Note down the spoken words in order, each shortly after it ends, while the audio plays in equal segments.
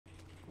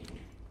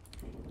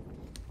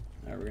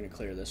Alright, we're gonna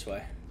clear this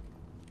way.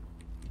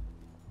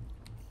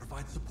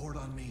 Provide support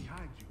on me.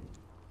 Behind you.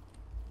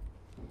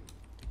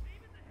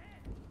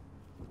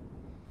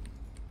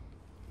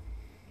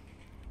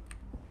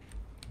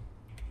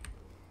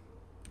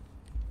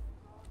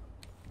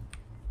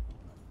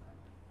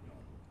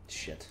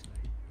 Shit.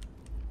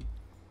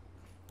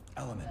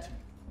 Element.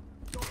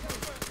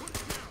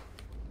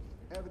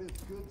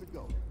 Evidence good to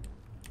go.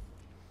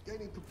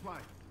 Gaining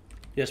compliance.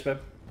 Yes, babe?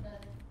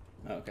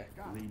 Oh, okay.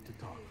 Lead to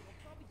talk.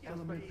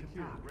 Element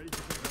secure. Ready to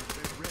go.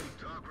 Ready.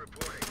 Talk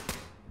reporting.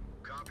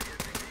 Copy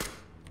entity.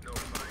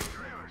 Notifying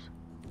trailers.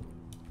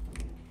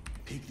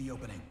 Peek the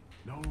opening.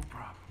 No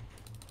problem.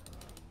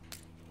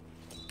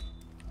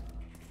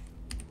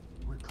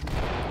 We're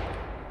clear.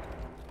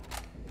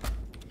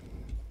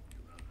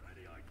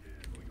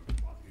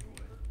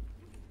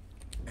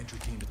 Entry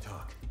team to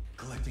talk.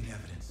 Collecting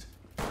evidence.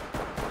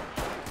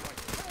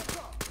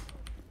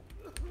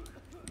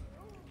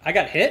 I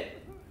got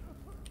hit?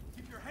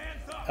 Keep your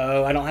hands up.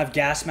 Oh, I don't have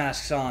gas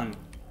masks on.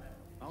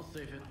 I'll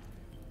save it.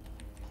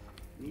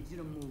 Need you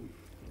to move.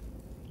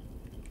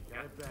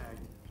 Got it bagged.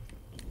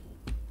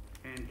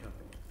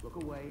 Handcuffing. Look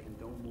away and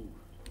don't move.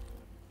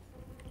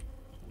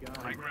 Got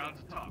it. High ground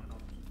to top.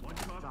 One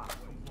cuff. Top.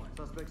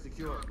 Suspect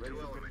secured. Ready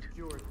to get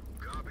secured.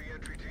 Copy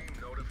entry team.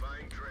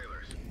 Notifying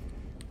trailers.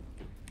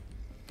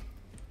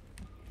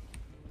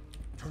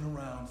 Turn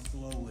around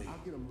slowly. I'll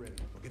get them ready.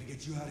 We're gonna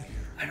get you out of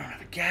here. I don't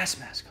have a gas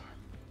mask on.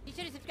 Be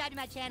sure to subscribe to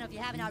my channel if you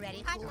haven't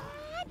already.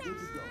 Good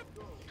to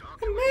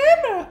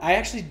go. I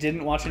actually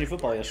didn't watch any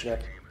football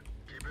yesterday.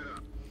 Keep it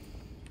up.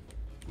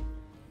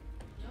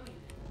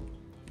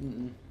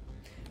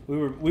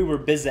 We were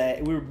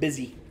busy. We were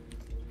busy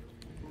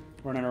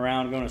running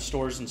around, going to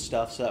stores and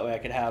stuff, so that way I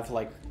could have,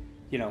 like,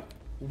 you know,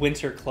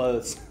 winter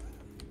clothes.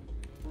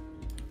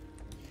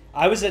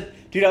 I was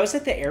at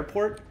the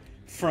airport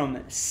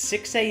from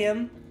 6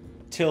 a.m.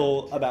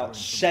 till about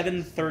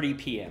 7:30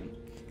 p.m.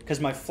 because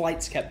my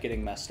flights kept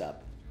getting messed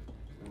up.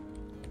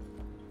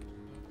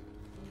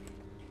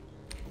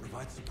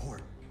 Provide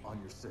support. On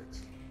your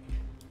six.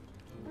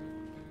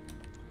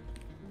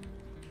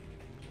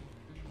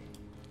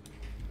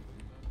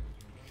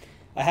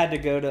 I had to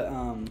go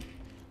to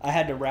I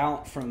had to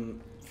route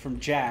from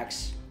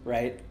Jack's,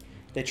 right?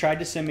 They tried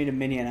to send me to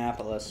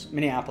Minneapolis,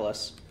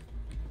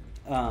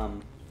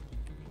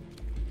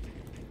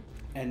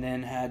 and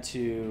then had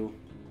to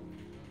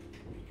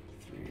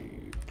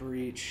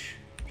breach,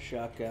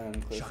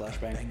 shotgun, clear Shotgun,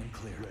 flashbang. bang and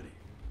clear. Ready.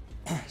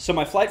 So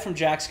my flight from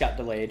Jack's got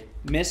delayed,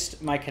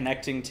 missed my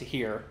connecting to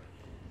here,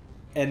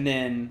 and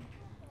then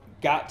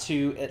got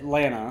to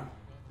Atlanta.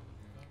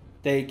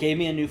 They gave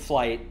me a new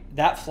flight.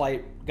 That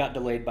flight got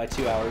delayed by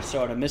 2 hours, so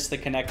I would have missed the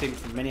connecting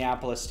from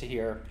Minneapolis to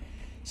here.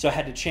 So I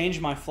had to change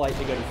my flight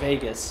to go to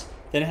Vegas.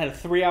 Then I had a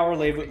 3-hour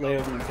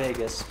layover in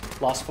Vegas.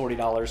 Lost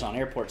 $40 on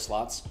airport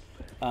slots.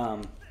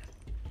 I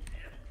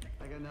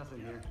got nothing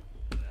here.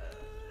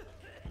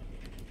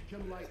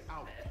 Chem light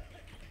out.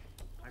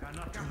 I got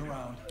nothing. Turn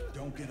around.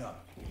 Don't get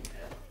up.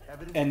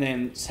 Evidence. And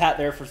then sat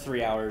there for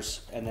 3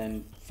 hours, and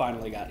then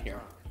finally got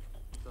here.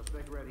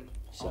 Suspect ready.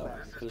 So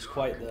it was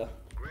quite the...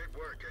 Great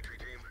work, entry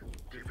team.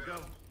 Keep it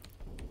up.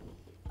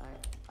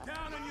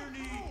 Down on your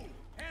knees.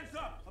 Hands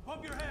up.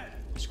 Above your head.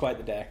 It was quite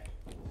the day.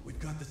 We've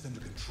got this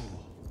under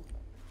control.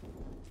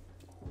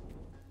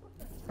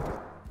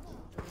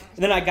 And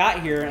then I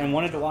got here and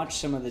wanted to watch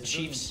some of the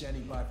Chiefs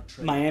Standing by for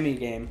trade. Miami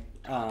game,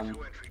 To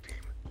entry team.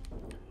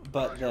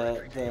 but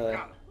the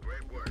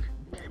Great work.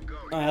 Keep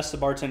going. I asked the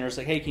bartender, I was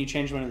like, "Hey, can you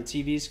change one of the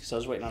TVs?" Because I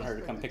was waiting on her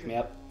to come pick me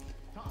up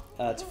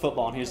to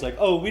football, and he was like,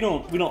 "Oh, we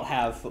don't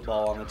have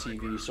football on the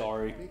TV.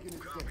 Sorry."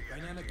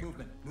 Dynamic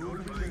movement. Move and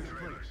Notifying clear.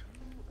 trailers.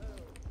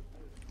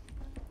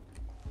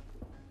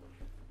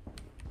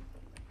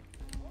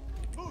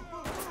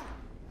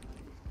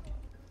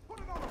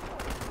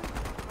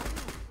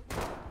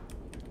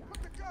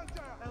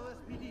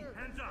 LSPD,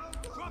 hands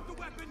up. Drop the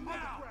weapon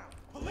now.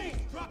 Police,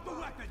 drop the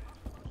weapon.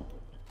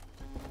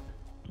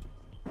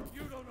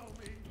 You don't know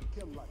me.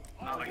 Chem light.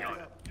 I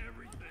got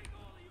everything.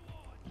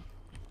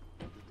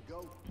 Good to go.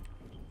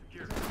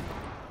 Secure.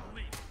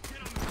 Police, get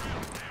on the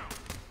ground now.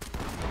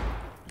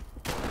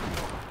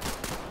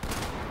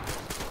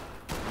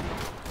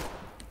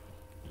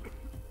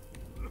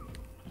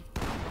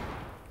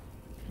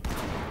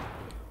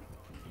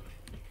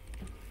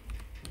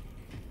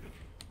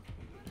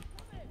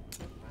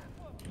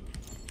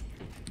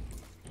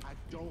 I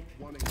don't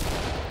want to.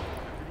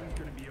 Everything's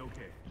gonna be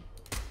okay.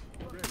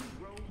 Ready,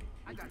 bro.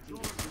 I got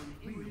yours.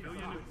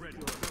 Civilian is ready.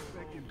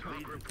 Suspect in Talk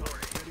lead to reporting.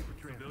 top. Ready for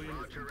transfer. Civilian is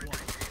Roger, entry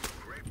compliant. team.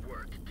 Great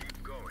work.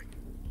 Keep going.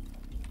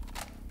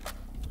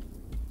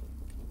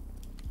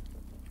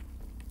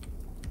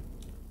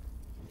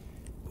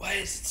 Why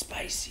is it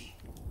spicy?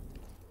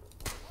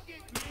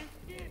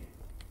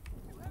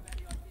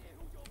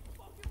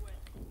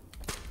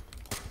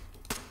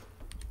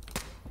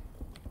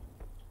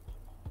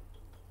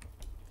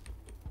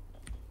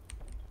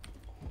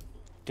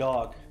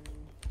 Dog.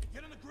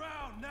 Get on the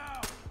ground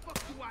now. What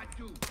do I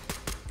do?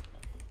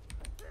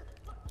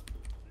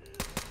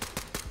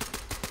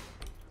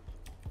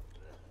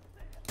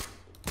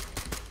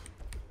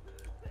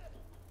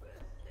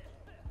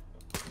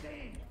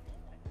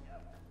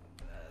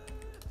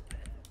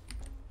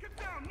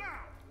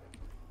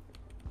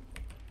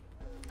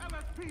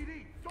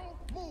 TV,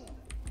 don't move.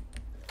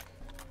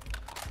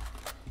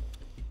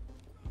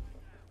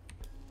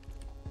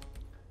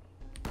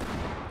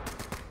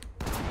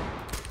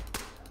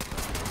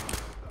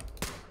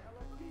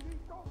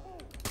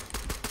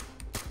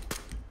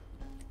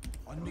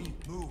 On me,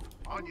 move.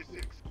 On your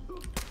six.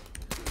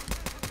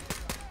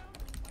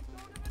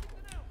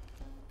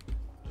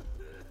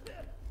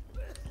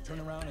 Turn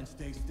around and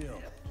stay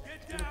still.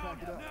 Get down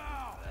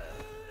now.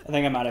 I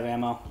think I'm out of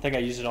ammo. I think I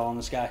used it all on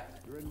this guy.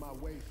 You're in my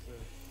way,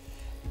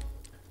 sir.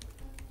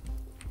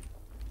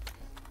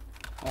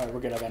 Alright, we're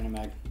good. I got a new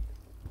mag.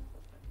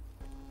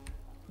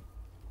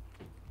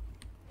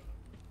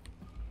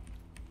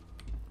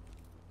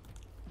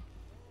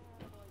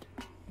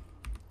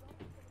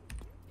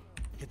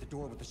 Hit the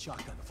door with the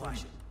shotgun.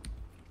 Flash it.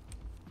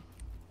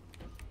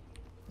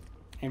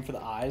 Aim for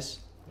the eyes.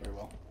 Very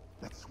well.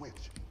 Let's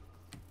switch.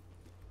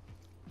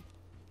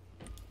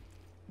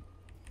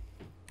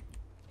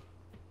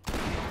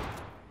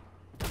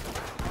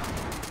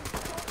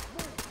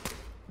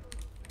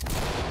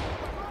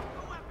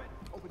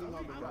 Opening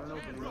on the right.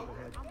 Opening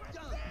overhead.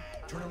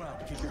 Turn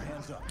around. Keep your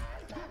hands up.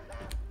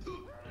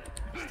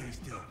 Stay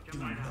still. Do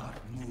not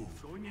move.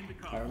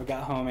 Alright, we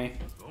got homie.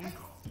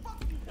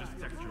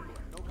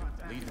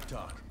 Lead the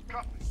talk.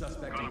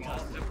 Suspect in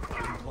custody.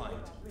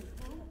 Compliant.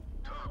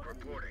 Talk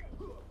reporting.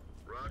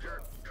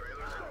 Roger.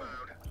 Trailers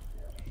inbound.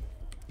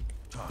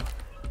 Talk.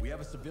 We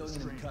have a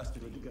civilian in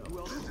custody.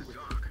 This is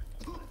Talk.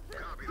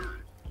 Copy that.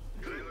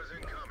 Trailers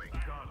incoming.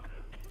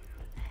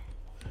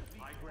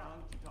 High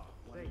ground to talk.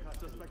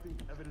 Suspecting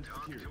evidence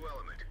Talk to secured.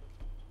 element.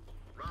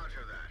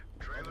 Roger that.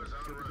 Trailers en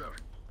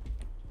route.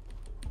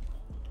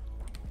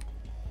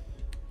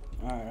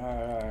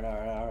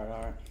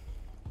 Alright.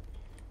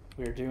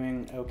 We're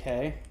doing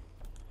okay.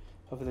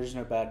 Hopefully there's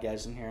no bad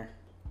guys in here.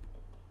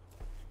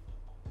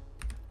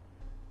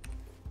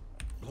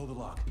 Blow the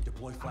lock.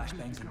 Deploy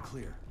flashbangs and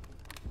clear.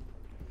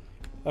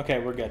 Okay,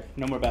 we're good.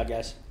 No more bad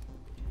guys.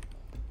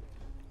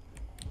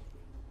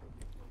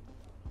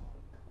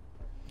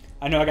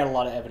 I know I got a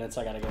lot of evidence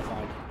I gotta go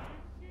find.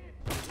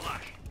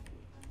 Flash.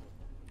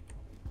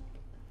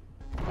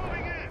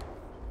 Moving in.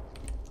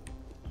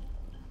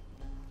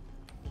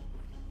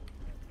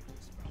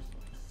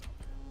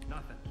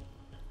 Nothing.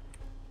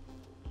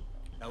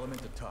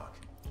 Element to talk.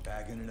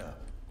 Bagging it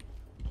up.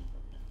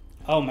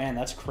 Oh man,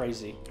 that's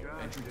crazy.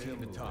 Entry team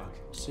to talk.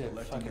 See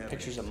Collecting fucking evidence.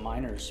 pictures of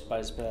minors by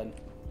his bed.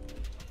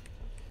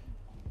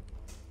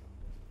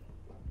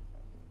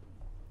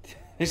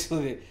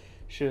 Basically,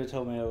 should have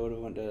told me I would have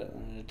went to.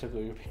 It took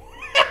a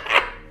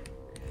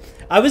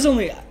I was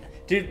only,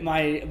 dude.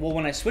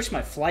 When I switched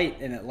my flight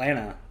in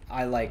Atlanta,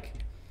 I was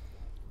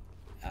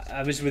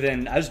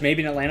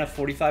maybe in Atlanta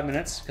 45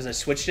 minutes because I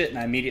switched it and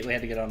I immediately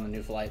had to get on a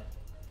new flight.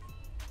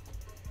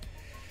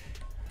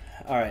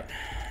 All right.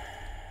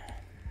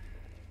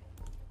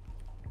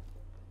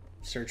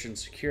 Search and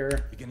secure.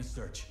 Begin a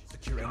search.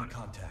 Secure any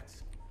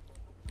contacts.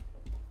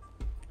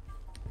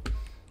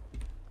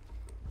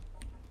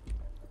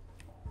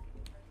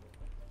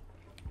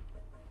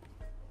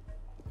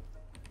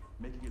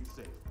 Making it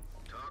safe.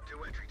 Talk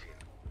to entry team.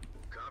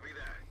 Copy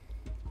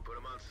that. Put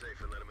them on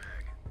safe and let them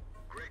hang.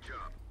 Great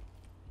job.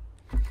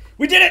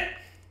 We did it!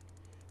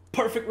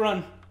 Perfect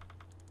run.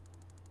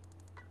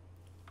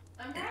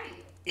 I'm right.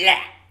 Yeah.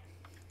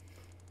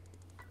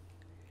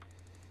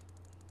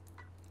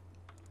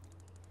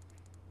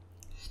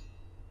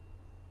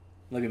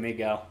 Look at me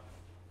go.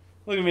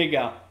 Look at me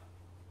go.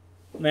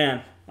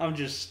 Man, I'm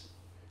just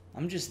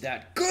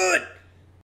that good.